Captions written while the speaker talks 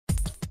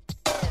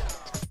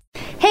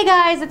Hey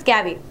guys, it's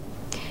Gabby.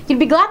 You'd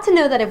be glad to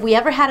know that if we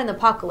ever had an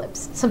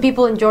apocalypse, some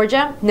people in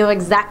Georgia know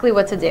exactly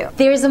what to do.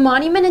 There is a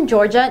monument in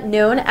Georgia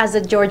known as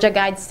the Georgia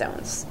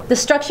Guidestones. The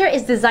structure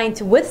is designed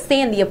to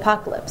withstand the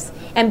apocalypse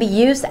and be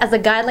used as a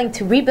guideline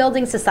to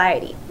rebuilding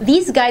society.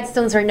 These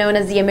guidestones are known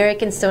as the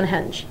American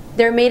Stonehenge.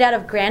 They're made out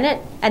of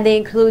granite and they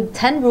include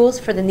 10 rules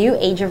for the new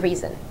age of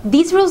reason.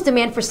 These rules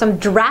demand for some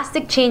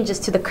drastic changes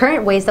to the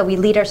current ways that we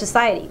lead our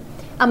society.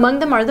 Among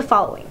them are the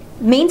following.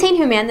 Maintain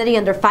humanity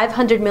under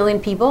 500 million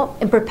people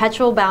in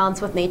perpetual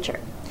balance with nature.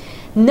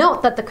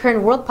 Note that the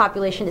current world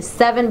population is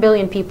 7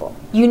 billion people.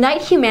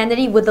 Unite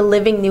humanity with a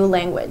living new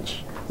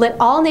language. Let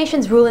all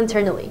nations rule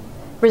internally,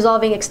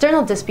 resolving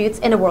external disputes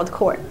in a world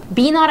court.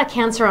 Be not a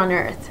cancer on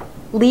earth.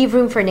 Leave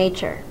room for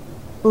nature.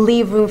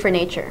 Leave room for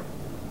nature.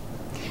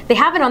 They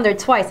have it on there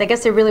twice. I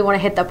guess they really want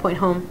to hit that point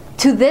home.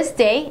 To this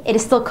day, it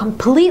is still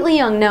completely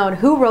unknown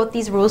who wrote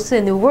these rules to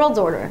the New World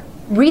Order.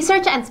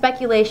 Research and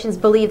speculations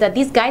believe that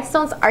these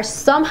guidestones are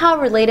somehow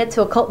related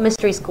to occult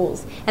mystery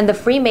schools and the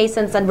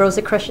Freemasons and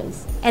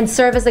Rosicrucians, and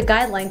serve as a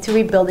guideline to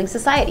rebuilding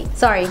society.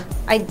 Sorry,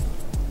 I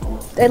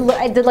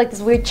did like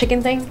this weird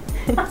chicken thing.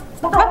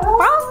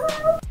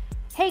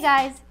 Hey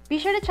guys, be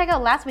sure to check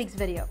out last week's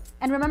video,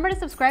 and remember to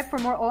subscribe for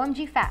more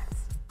OMG Facts.